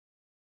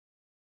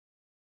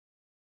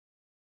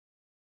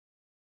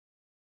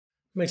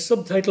My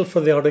subtitle for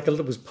the article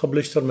that was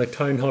published on my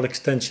town hall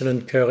extension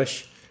in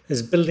Koerich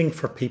is Building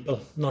for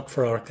People, Not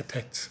for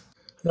Architects.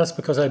 And that's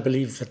because I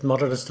believe that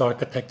modernist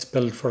architects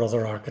build for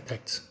other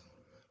architects.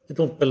 They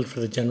don't build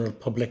for the general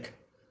public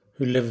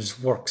who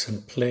lives, works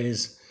and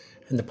plays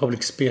in the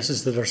public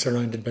spaces that are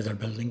surrounded by their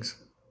buildings.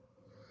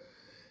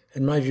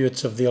 In my view,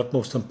 it's of the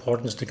utmost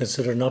importance to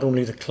consider not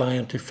only the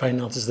client who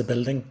finances the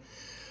building,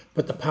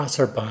 but the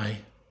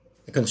passer-by,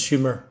 the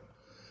consumer,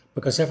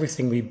 because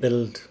everything we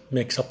build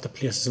makes up the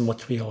places in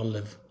which we all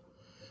live,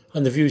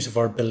 and the views of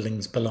our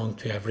buildings belong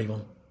to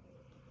everyone.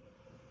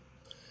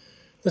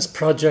 This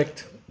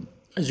project,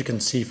 as you can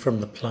see from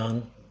the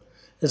plan,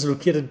 is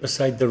located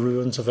beside the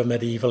ruins of a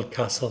medieval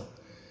castle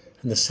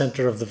in the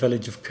centre of the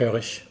village of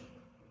Koerich,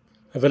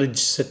 a village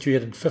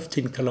situated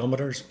 15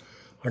 kilometres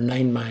or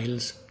 9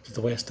 miles to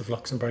the west of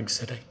Luxembourg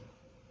city.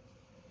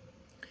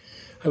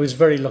 I was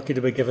very lucky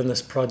to be given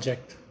this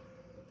project.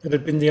 It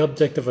had been the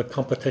object of a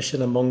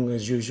competition among,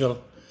 as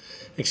usual,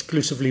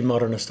 exclusively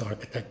modernist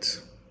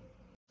architects.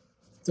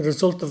 The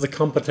result of the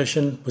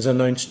competition was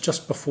announced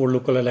just before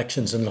local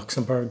elections in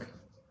Luxembourg.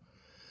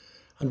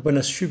 And when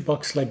a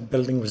shoebox-like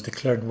building was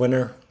declared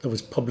winner, there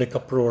was public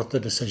uproar at the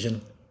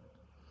decision.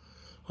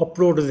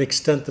 Uproar to the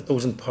extent that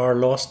those in power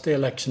lost the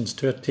elections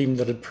to a team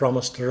that had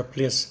promised to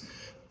replace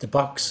the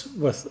box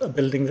with a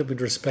building that would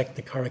respect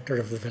the character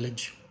of the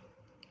village.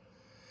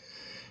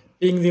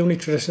 Being the only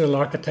traditional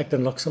architect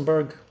in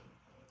Luxembourg,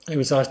 I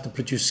was asked to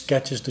produce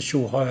sketches to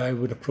show how I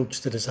would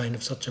approach the design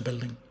of such a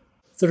building.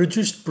 The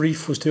reduced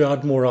brief was to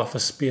add more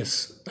office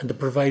space and to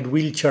provide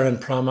wheelchair and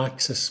pram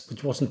access,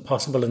 which wasn't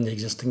possible in the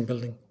existing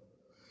building.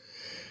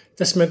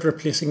 This meant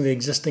replacing the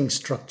existing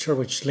structure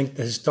which linked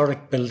the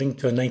historic building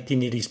to a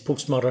 1980s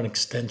postmodern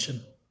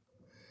extension.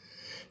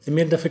 The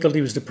main difficulty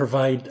was to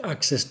provide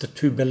access to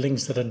two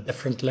buildings that had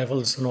different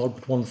levels on all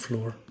but one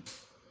floor,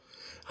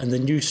 and the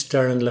new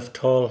stair and lift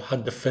hall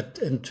had to fit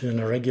into an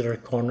irregular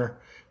corner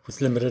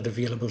with limited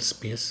available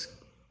space.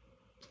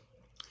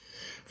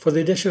 For the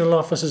additional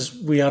offices,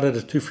 we added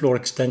a 2-floor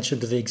extension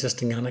to the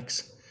existing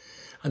annex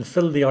and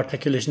filled the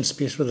articulation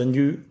space with a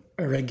new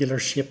irregular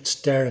shaped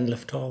stair and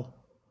lift hall.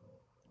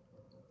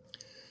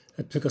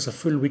 It took us a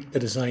full week to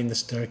design the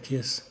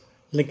staircase,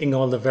 linking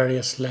all the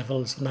various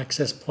levels and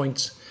access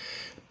points,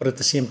 but at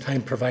the same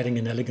time providing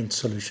an elegant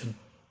solution.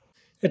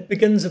 It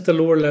begins at the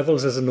lower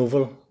levels as an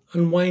oval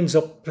and winds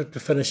up to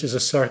finish as a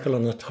circle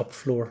on the top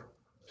floor,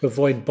 to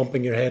avoid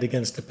bumping your head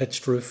against the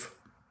pitched roof.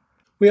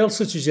 We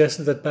also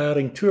suggested that by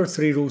adding 2 or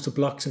 3 rows of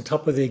blocks on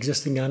top of the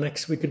existing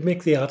annex, we could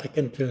make the attic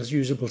into a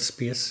usable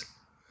space.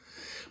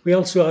 We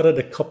also added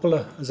a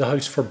cupola as a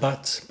house for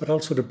bats, but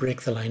also to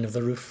break the line of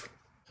the roof.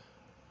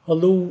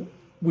 Although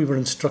we were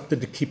instructed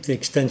to keep the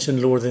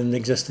extension lower than the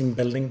existing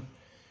building,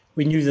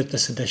 we knew that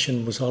this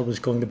addition was always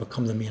going to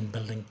become the main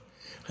building,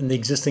 and the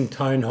existing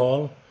town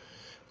hall,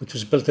 which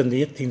was built in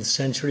the 18th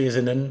century as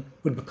an inn,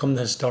 would become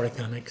the historic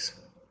annex.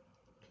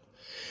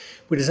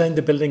 We designed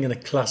the building in a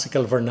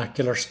classical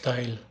vernacular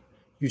style,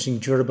 using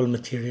durable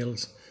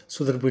materials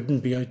so that it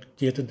wouldn't be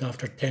outdated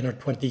after 10 or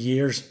 20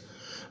 years,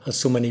 as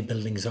so many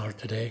buildings are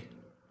today.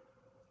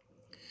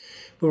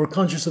 We were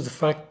conscious of the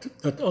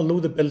fact that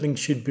although the building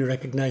should be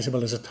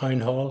recognisable as a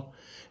town hall,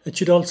 it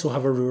should also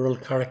have a rural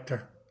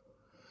character.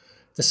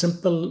 The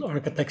simple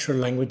architectural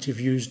language you've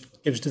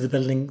used gives to the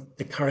building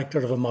the character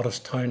of a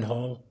modest town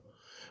hall,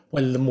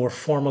 while the more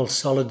formal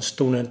solid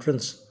stone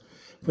entrance,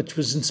 which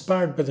was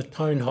inspired by the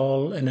town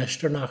hall in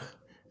Echternach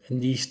in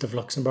the east of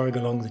Luxembourg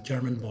along the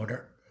German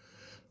border,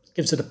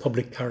 gives it a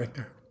public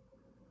character.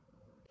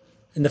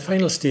 In the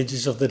final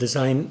stages of the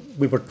design,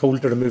 we were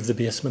told to remove the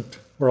basement,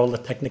 where all the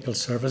technical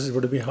services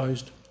were to be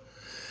housed,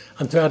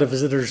 and to add a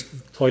visitor's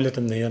toilet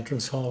in the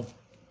entrance hall.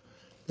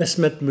 This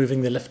meant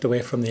moving the lift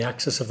away from the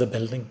axis of the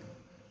building,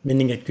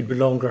 meaning it could be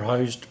longer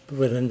housed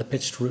within the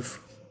pitched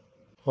roof.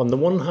 On the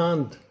one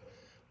hand,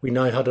 we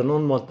now had an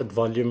unwanted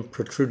volume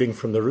protruding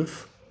from the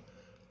roof,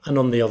 and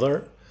on the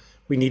other,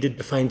 we needed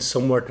to find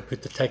somewhere to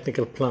put the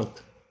technical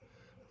plant,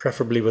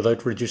 preferably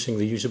without reducing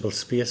the usable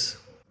space.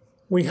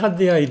 We had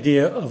the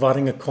idea of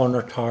adding a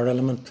corner tower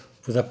element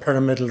with a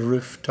pyramidal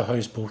roof to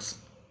house both.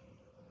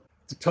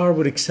 The tower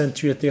would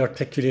accentuate the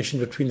articulation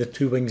between the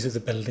two wings of the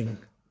building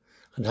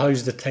and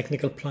house the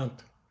technical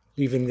plant,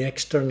 leaving the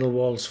external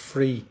walls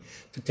free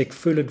to take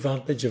full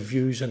advantage of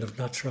views and of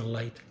natural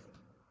light.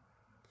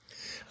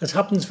 As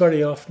happens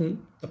very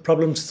often, the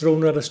problems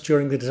thrown at us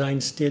during the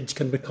design stage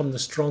can become the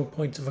strong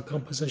points of a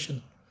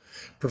composition,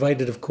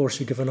 provided of course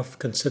you give enough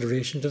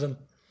consideration to them.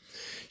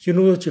 You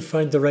know that you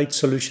found the right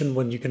solution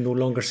when you can no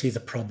longer see the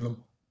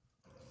problem.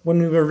 When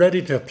we were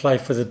ready to apply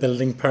for the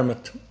building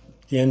permit,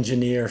 the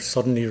engineer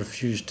suddenly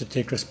refused to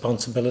take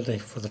responsibility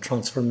for the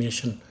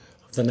transformation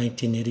of the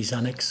 1980s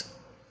annex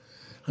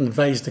and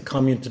advised the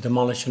commune to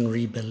demolish and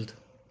rebuild.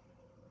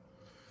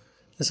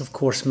 This of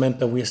course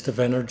meant a waste of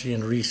energy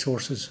and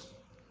resources.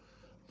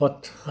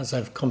 But, as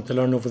I've come to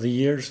learn over the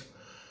years,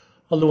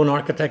 although an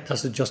architect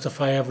has to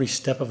justify every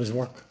step of his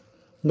work,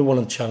 no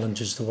one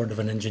challenges the word of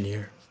an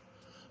engineer.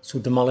 So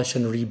demolish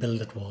and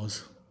rebuild it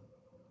was.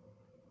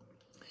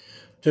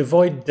 To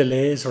avoid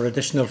delays or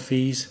additional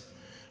fees,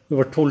 we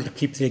were told to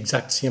keep the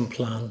exact same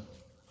plan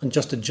and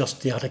just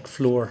adjust the attic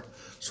floor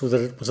so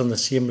that it was on the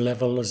same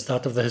level as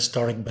that of the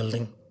historic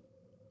building.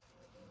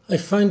 I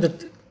found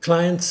that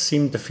clients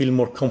seemed to feel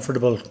more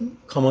comfortable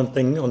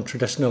commenting on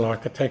traditional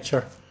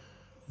architecture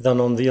than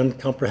on the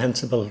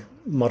incomprehensible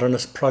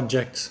modernist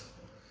projects.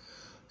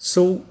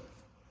 So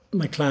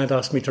my client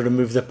asked me to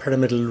remove the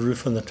pyramidal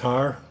roof on the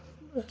tower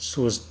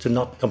so as to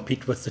not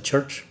compete with the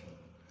church,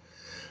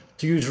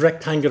 to use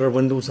rectangular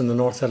windows in the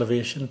north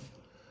elevation,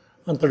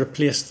 and to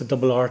replace the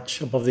double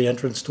arch above the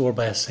entrance door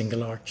by a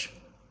single arch.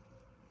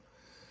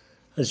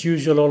 As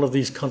usual, all of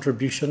these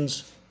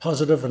contributions,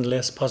 positive and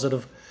less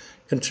positive,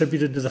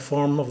 contributed to the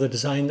form of the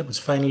design that was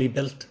finally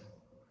built.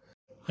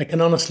 I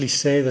can honestly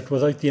say that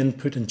without the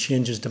input and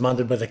changes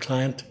demanded by the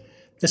client,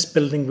 this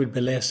building would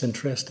be less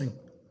interesting,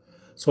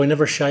 so I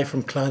never shy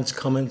from clients'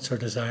 comments or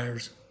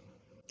desires.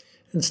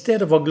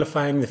 Instead of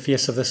uglifying the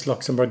face of this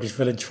Luxembourgish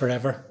village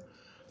forever,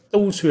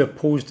 those who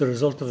opposed the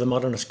result of the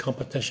modernist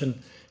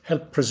competition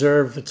helped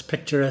preserve its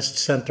picturesque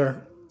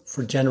centre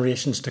for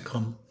generations to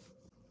come.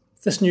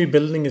 This new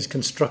building is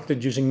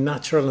constructed using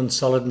natural and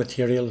solid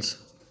materials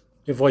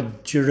to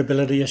avoid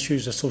durability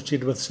issues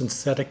associated with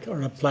synthetic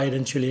or applied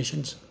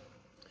insulations.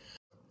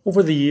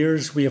 Over the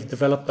years, we have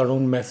developed our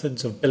own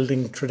methods of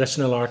building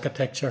traditional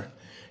architecture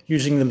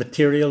using the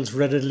materials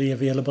readily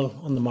available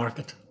on the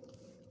market.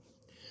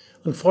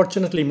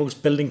 Unfortunately,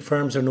 most building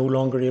firms are no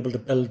longer able to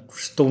build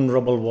stone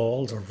rubble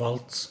walls or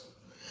vaults,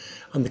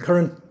 and the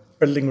current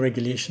building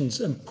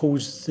regulations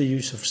impose the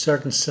use of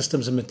certain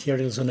systems and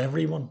materials on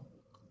everyone.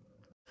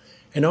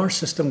 In our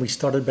system, we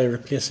started by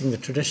replacing the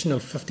traditional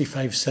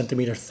 55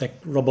 centimetre thick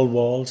rubble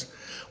walls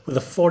with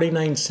a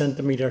 49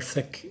 centimetre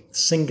thick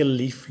single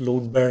leaf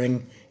load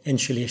bearing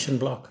insulation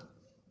block.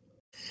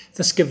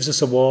 This gives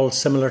us a wall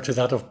similar to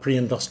that of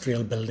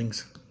pre-industrial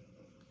buildings.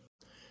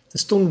 The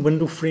stone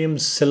window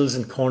frames, sills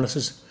and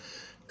cornices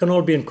can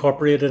all be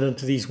incorporated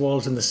into these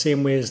walls in the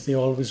same way as they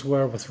always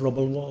were with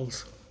rubble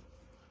walls,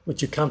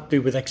 which you can't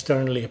do with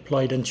externally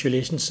applied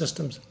insulation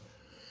systems.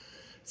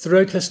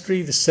 Throughout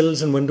history, the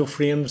sills and window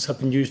frames have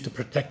been used to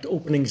protect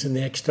openings in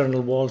the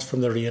external walls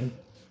from the rain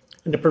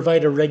and to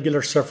provide a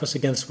regular surface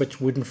against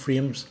which wooden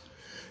frames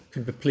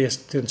could be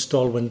placed to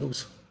install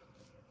windows.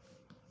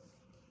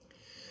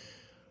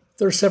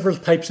 There are several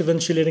types of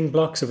insulating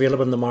blocks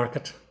available in the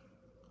market.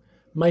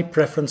 My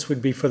preference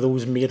would be for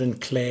those made in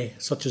clay,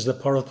 such as the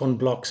Porotone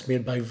blocks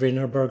made by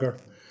Wienerberger,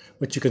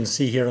 which you can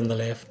see here on the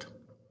left.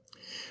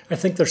 I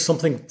think there's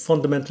something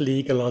fundamentally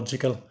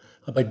ecological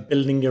about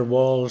building your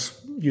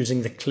walls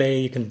using the clay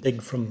you can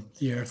dig from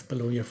the earth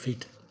below your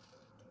feet.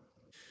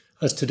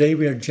 As today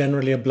we are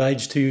generally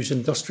obliged to use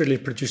industrially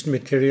produced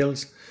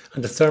materials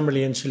and to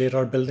thermally insulate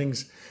our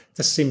buildings,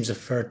 this seems a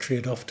fair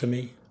trade-off to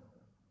me.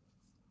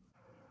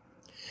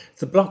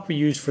 The block we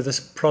used for this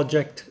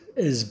project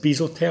is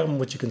Bisotherm,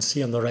 which you can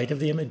see on the right of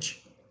the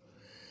image.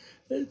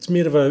 It's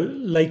made of a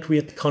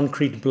lightweight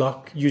concrete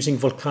block using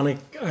volcanic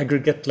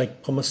aggregate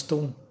like pumice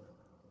stone.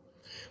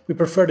 We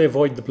prefer to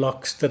avoid the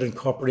blocks that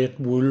incorporate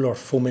wool or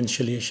foam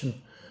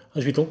insulation,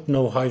 as we don't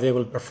know how they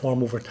will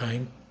perform over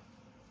time.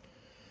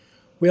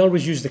 We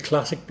always use the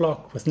classic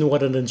block with no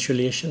added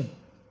insulation.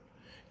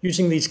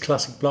 Using these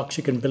classic blocks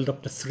you can build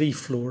up to 3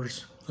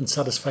 floors and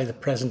satisfy the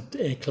present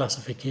A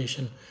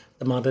classification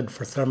demanded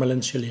for thermal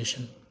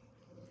insulation.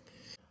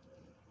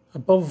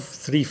 Above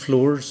 3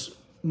 floors,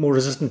 more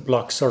resistant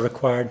blocks are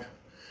required,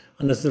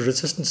 and as the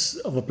resistance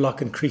of a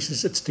block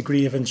increases, its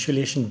degree of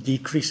insulation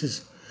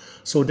decreases,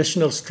 so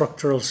additional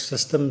structural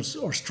systems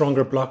or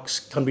stronger blocks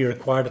can be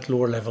required at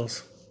lower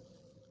levels.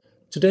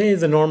 Today,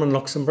 the norm in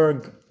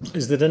Luxembourg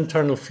is that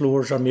internal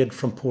floors are made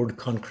from poured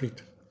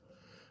concrete,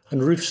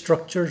 and roof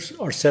structures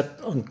are set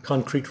on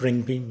concrete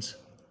ring beams.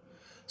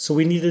 So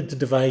we needed to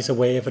devise a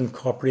way of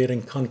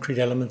incorporating concrete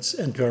elements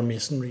into our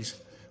masonries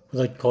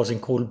without causing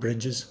cold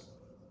bridges.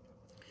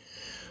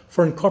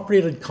 For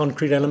incorporated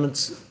concrete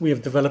elements, we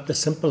have developed a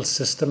simple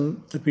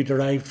system that we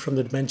derived from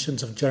the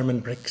dimensions of German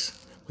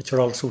bricks, which are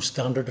also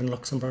standard in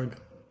Luxembourg.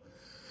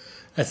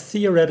 A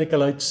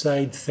theoretical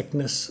outside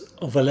thickness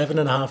of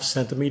 11.5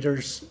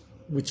 centimetres,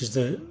 which is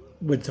the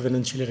width of an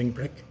insulating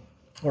brick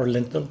or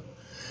lintel,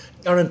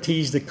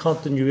 guarantees the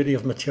continuity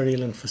of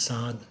material and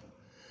facade.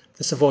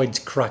 This avoids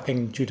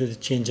cracking due to the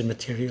change in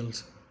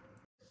materials.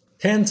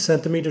 10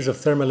 centimetres of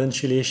thermal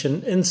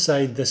insulation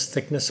inside this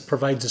thickness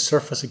provides a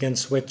surface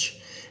against which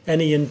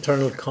any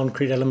internal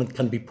concrete element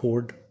can be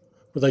poured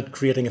without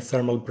creating a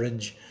thermal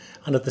bridge,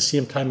 and at the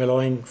same time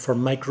allowing for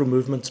micro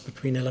movements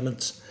between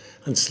elements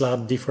and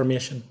slab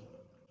deformation.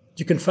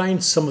 You can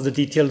find some of the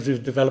details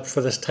we've developed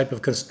for this type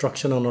of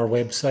construction on our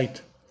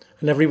website,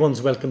 and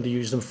everyone's welcome to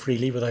use them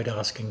freely without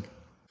asking.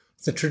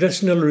 The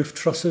traditional roof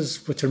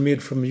trusses, which are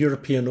made from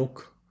European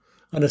oak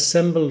and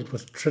assembled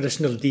with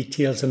traditional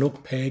details and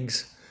oak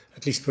pegs,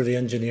 at least where the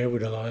engineer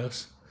would allow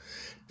us,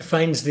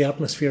 defines the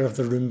atmosphere of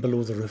the room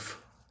below the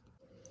roof.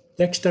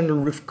 The external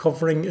roof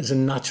covering is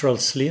in natural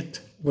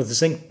slate, with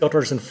zinc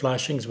gutters and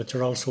flashings, which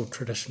are also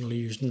traditionally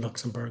used in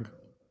Luxembourg.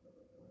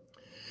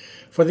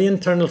 For the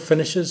internal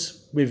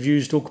finishes, we've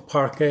used oak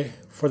parquet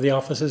for the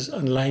offices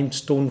and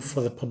limestone for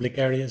the public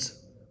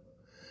areas.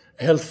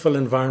 A healthful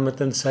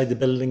environment inside the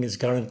building is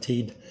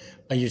guaranteed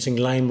by using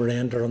lime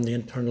render on the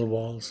internal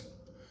walls,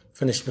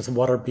 finished with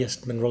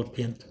water-based mineral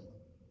paint.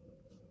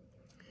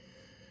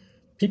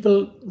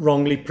 People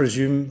wrongly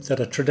presume that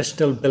a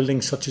traditional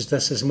building such as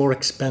this is more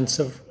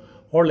expensive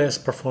or less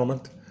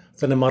performant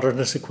than a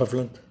modernist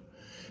equivalent.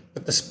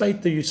 But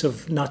despite the use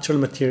of natural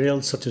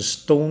materials such as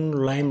stone,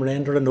 lime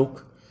render and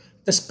oak,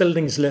 this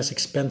building is less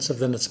expensive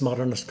than its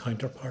modernist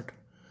counterpart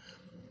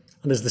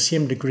and has the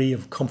same degree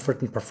of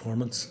comfort and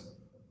performance.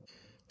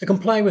 To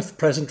comply with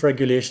present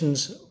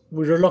regulations,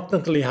 we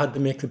reluctantly had to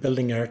make the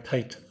building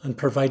airtight and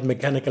provide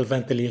mechanical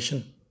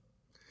ventilation.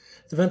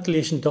 The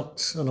ventilation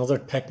ducts and other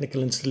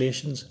technical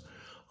installations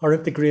are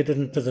integrated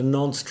into the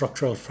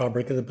non-structural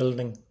fabric of the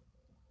building.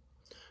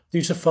 The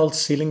use of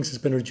false ceilings has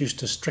been reduced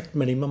to a strict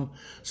minimum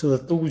so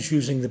that those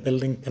using the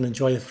building can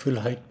enjoy the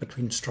full height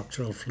between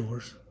structural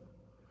floors.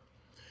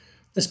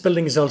 This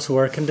building is also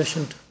air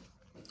conditioned,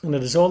 and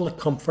it has all the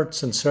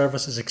comforts and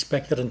services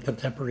expected in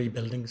contemporary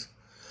buildings,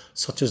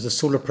 such as the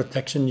solar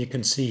protection you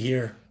can see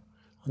here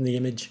on the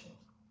image.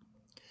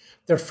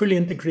 They're fully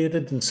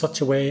integrated in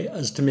such a way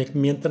as to make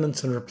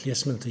maintenance and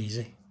replacement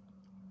easy.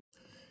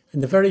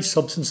 In the very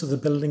substance of the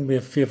building, we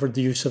have favoured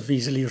the use of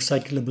easily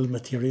recyclable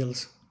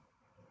materials.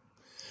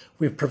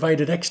 We have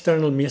provided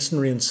external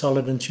masonry and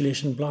solid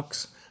insulation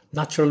blocks,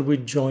 natural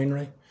wood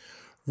joinery,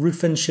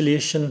 roof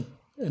insulation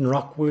in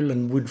rock wool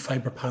and wood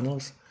fibre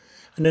panels,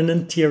 and in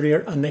interior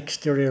and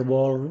exterior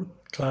wall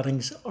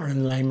claddings are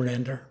in lime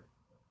render.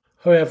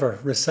 However,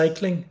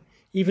 recycling,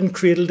 even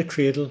cradle to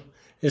cradle,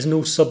 is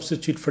no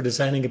substitute for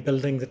designing a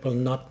building that will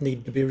not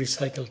need to be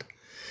recycled,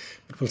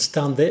 but will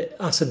stand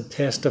the acid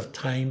test of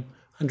time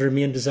and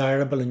remain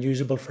desirable and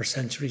usable for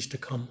centuries to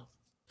come.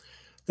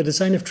 The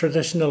design of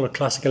traditional or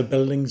classical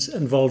buildings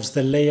involves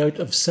the layout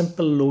of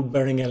simple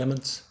load-bearing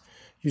elements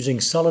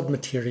using solid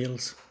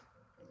materials.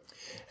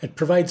 It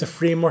provides a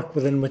framework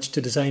within which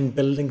to design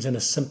buildings in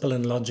a simple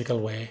and logical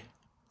way.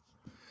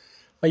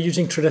 By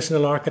using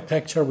traditional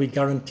architecture, we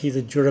guarantee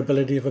the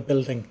durability of a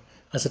building,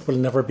 as it will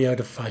never be out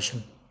of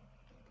fashion.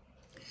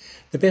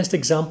 The best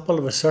example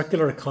of a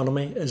circular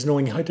economy is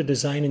knowing how to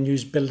design and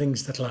use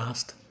buildings that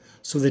last,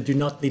 so they do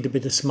not need to be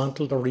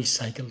dismantled or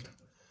recycled.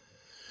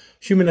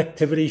 Human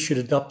activity should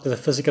adapt to the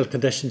physical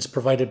conditions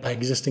provided by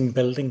existing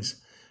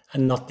buildings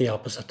and not the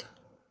opposite.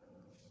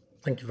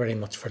 Thank you very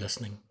much for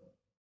listening.